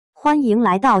欢迎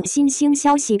来到新星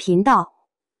消息频道，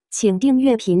请订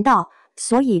阅频道，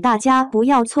所以大家不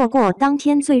要错过当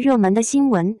天最热门的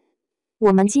新闻。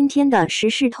我们今天的时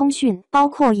事通讯包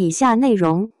括以下内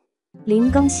容：林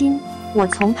更新，我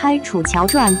从拍《楚乔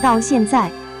传》到现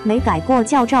在没改过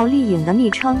叫赵丽颖的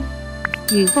昵称。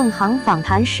与凤航访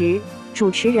谈时，主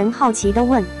持人好奇地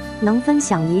问：“能分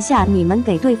享一下你们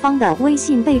给对方的微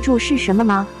信备注是什么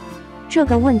吗？这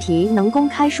个问题能公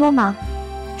开说吗？”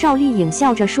赵丽颖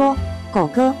笑着说：“狗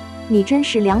哥，你真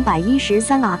是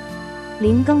213啊！”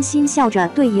林更新笑着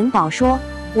对颖宝说：“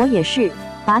我也是，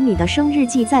把你的生日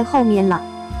记在后面了。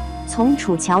从《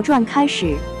楚乔传》开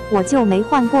始，我就没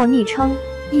换过昵称，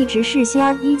一直是仙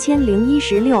儿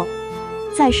1016。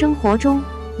在生活中，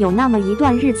有那么一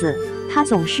段日子，他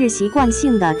总是习惯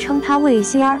性地称他为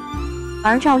仙儿，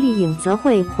而赵丽颖则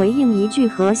会回应一句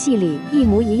和戏里一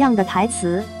模一样的台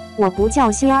词：我不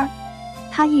叫仙儿。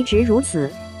他一直如此。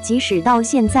即使到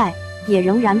现在，也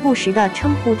仍然不时地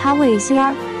称呼他为仙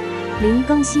儿。林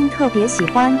更新特别喜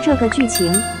欢这个剧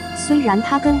情，虽然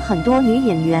他跟很多女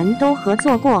演员都合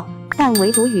作过，但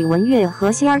唯独宇文玥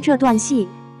和仙儿这段戏，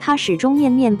他始终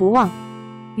念念不忘。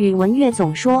宇文玥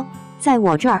总说，在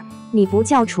我这儿，你不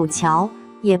叫楚乔，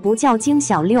也不叫京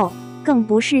小六，更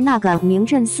不是那个名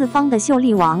震四方的秀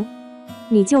丽王，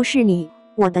你就是你，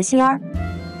我的仙儿。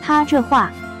他这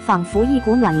话仿佛一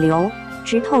股暖流，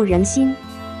直透人心。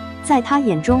在他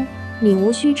眼中，你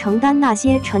无需承担那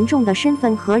些沉重的身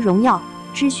份和荣耀，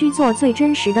只需做最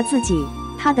真实的自己，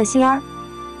他的仙儿。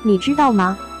你知道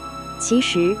吗？其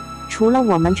实，除了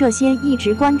我们这些一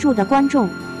直关注的观众，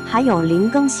还有林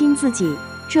更新自己，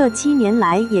这7年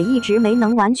来也一直没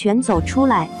能完全走出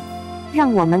来。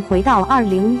让我们回到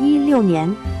2016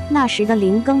年，那时的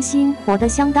林更新活得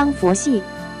相当佛系。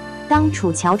当《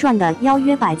楚乔传》的邀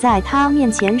约摆在他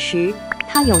面前时，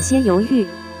他有些犹豫。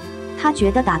他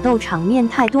觉得打斗场面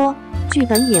太多，剧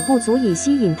本也不足以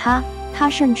吸引他，他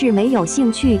甚至没有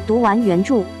兴趣读完原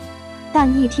著。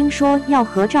但一听说要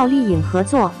和赵丽颖合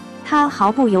作，他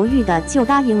毫不犹豫地就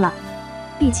答应了。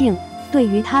毕竟，对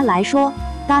于他来说，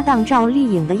搭档赵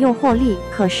丽颖的诱惑力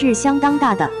可是相当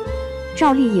大的。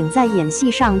赵丽颖在演戏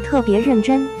上特别认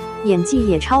真，演技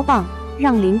也超棒，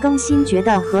让林更新觉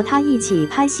得和他一起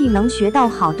拍戏能学到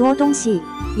好多东西，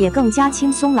也更加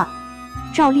轻松了。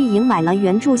赵丽颖买了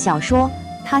原著小说，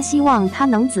她希望他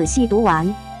能仔细读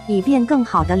完，以便更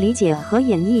好地理解和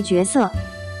演绎角色。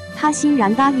他欣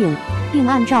然答应，并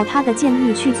按照他的建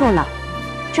议去做了。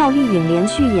赵丽颖连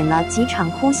续演了几场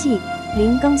哭戏，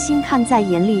林更新看在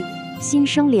眼里，心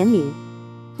生怜悯。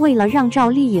为了让赵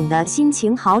丽颖的心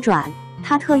情好转，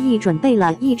他特意准备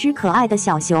了一只可爱的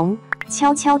小熊，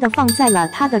悄悄地放在了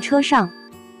他的车上。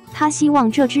他希望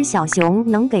这只小熊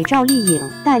能给赵丽颖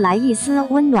带来一丝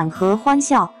温暖和欢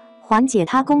笑，缓解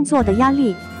她工作的压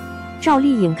力。赵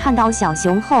丽颖看到小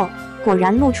熊后，果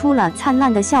然露出了灿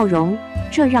烂的笑容，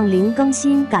这让林更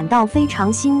新感到非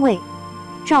常欣慰。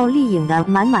赵丽颖的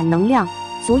满满能量，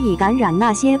足以感染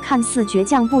那些看似倔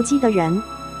强不羁的人，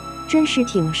真是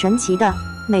挺神奇的。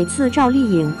每次赵丽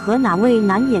颖和哪位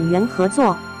男演员合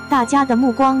作，大家的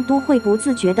目光都会不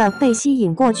自觉地被吸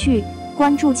引过去，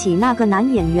关注起那个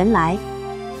男演员来。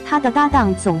他的搭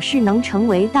档总是能成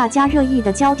为大家热议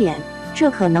的焦点，这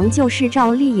可能就是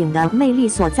赵丽颖的魅力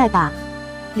所在吧。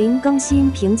林更新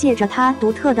凭借着他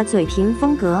独特的嘴贫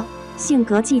风格，性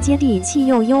格既接地气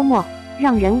又幽默，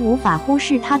让人无法忽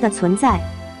视他的存在。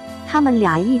他们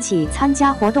俩一起参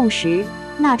加活动时，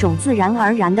那种自然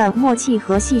而然的默契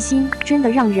和细心，真的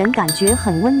让人感觉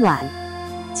很温暖。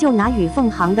就拿与凤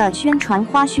航的宣传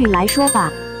花絮来说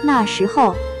吧，那时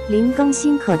候林更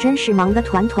新可真是忙得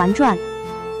团团转，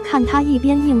看他一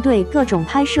边应对各种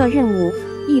拍摄任务，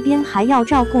一边还要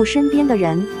照顾身边的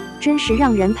人，真是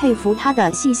让人佩服他的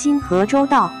细心和周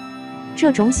到。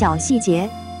这种小细节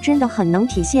真的很能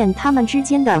体现他们之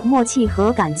间的默契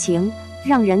和感情，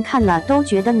让人看了都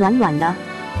觉得暖暖的。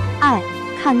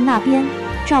看那边，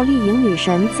赵丽颖女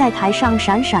神在台上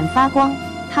闪闪发光，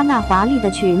她那华丽的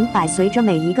裙摆随着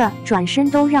每一个转身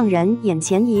都让人眼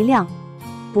前一亮。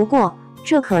不过，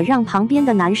这可让旁边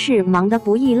的男士忙得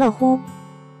不亦乐乎。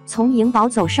从颖宝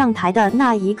走上台的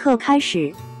那一刻开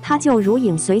始，他就如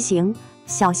影随形，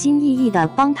小心翼翼地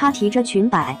帮她提着裙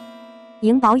摆。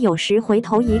颖宝有时回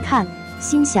头一看，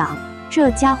心想：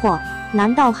这家伙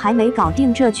难道还没搞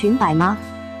定这裙摆吗？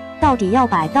到底要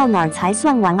摆到哪儿才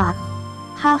算完啊？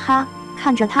哈哈，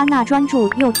看着他那专注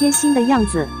又贴心的样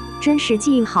子，真是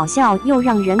既好笑又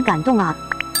让人感动啊。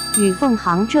与凤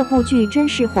航这部剧真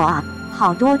是火啊，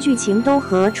好多剧情都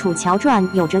和《楚乔传》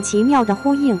有着奇妙的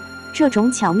呼应，这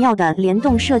种巧妙的联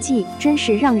动设计真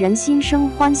是让人心生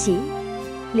欢喜。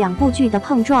两部剧的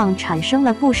碰撞产生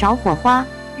了不少火花，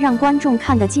让观众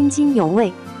看得津津有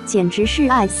味，简直是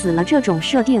爱死了这种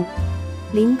设定。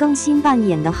林更新扮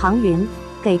演的杭云，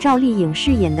给赵丽颖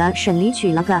饰演的沈黎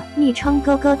取了个昵称“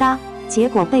咯咯哒”，结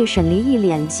果被沈黎一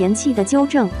脸嫌弃的纠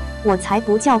正：“我才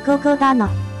不叫咯咯哒呢。”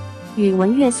宇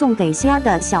文玥送给仙儿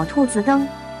的小兔子灯，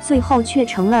最后却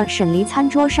成了沈黎餐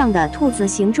桌上的兔子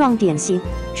形状点心，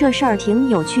这事儿挺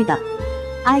有趣的。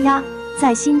哎呀，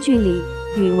在新剧里，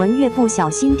宇文玥不小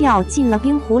心掉进了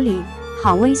冰湖里，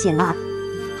好危险啊！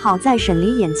好在沈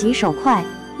黎眼疾手快，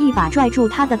一把拽住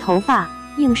他的头发，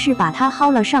硬是把他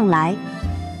薅了上来，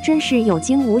真是有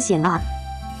惊无险啊！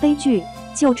悲剧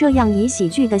就这样以喜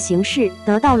剧的形式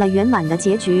得到了圆满的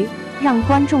结局，让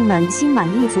观众们心满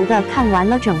意足地看完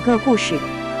了整个故事。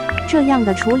这样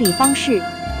的处理方式，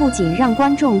不仅让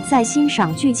观众在欣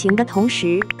赏剧情的同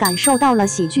时感受到了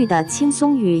喜剧的轻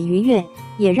松与愉悦，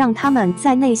也让他们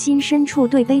在内心深处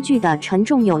对悲剧的沉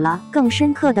重有了更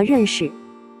深刻的认识。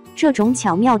这种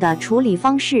巧妙的处理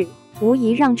方式，无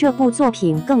疑让这部作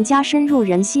品更加深入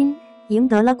人心，赢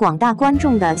得了广大观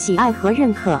众的喜爱和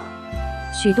认可。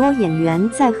许多演员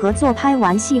在合作拍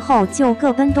完戏后就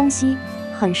各奔东西，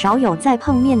很少有再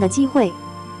碰面的机会。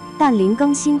但林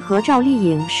更新和赵丽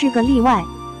颖是个例外。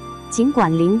尽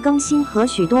管林更新和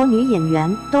许多女演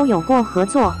员都有过合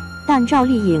作，但赵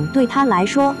丽颖对他来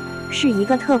说是一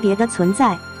个特别的存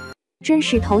在。真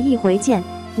是头一回见，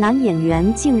男演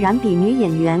员竟然比女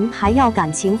演员还要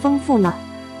感情丰富呢。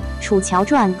《楚乔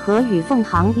传》和《与凤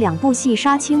航》两部戏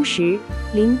杀青时，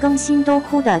林更新都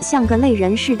哭得像个泪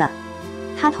人似的。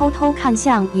他偷偷看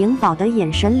向颖宝的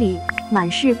眼神里满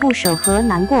是不舍和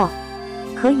难过，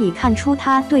可以看出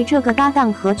他对这个搭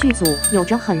档和剧组有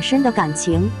着很深的感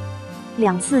情。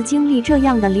2次经历这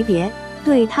样的离别，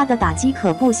对他的打击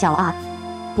可不小啊。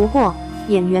不过，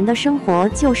演员的生活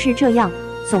就是这样，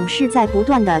总是在不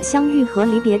断的相遇和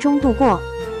离别中度过。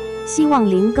希望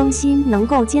林更新能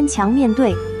够坚强面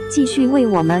对，继续为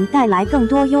我们带来更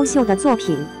多优秀的作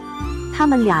品。他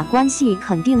们俩关系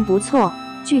肯定不错，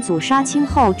剧组杀青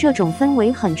后这种氛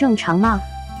围很正常嘛。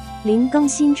林更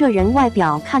新这人外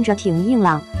表看着挺硬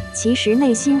朗，其实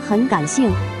内心很感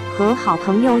性，和好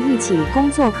朋友一起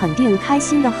工作肯定开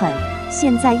心得很。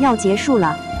现在要结束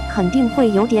了，肯定会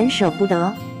有点舍不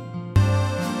得。